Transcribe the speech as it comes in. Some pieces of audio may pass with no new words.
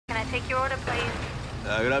take your order, please?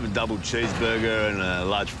 I'm gonna have a double cheeseburger and a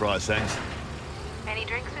large fry, thanks. Any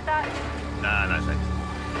drinks with that? Nah, no thanks.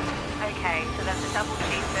 Okay, so that's a double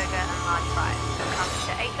cheeseburger and large fries. Comes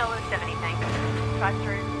to $8.70, thanks. Drive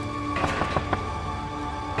through.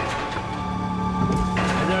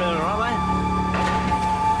 Is everything all right, mate?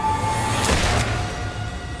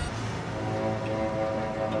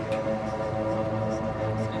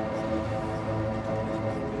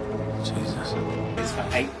 Jesus. It's for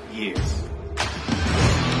 8 years.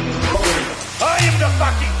 I am the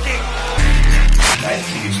fucking king! I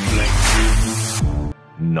see you blink.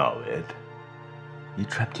 No, Ed. You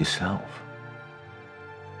trapped yourself.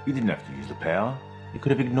 You didn't have to use the power. You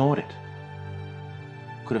could have ignored it.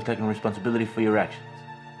 Could have taken responsibility for your actions.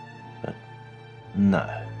 But no.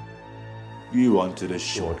 You wanted a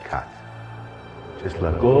shortcut. Just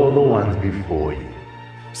like all the ones before you.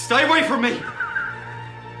 Stay away from me!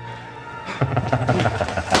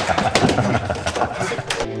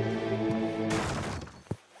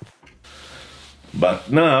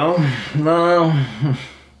 But now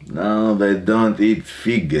they don't eat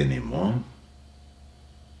fig anymore.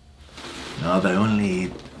 Now they only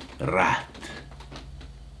eat rat.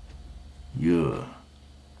 You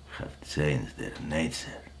have changed their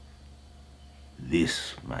nature.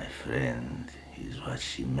 This, my friend, is what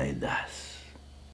she made us.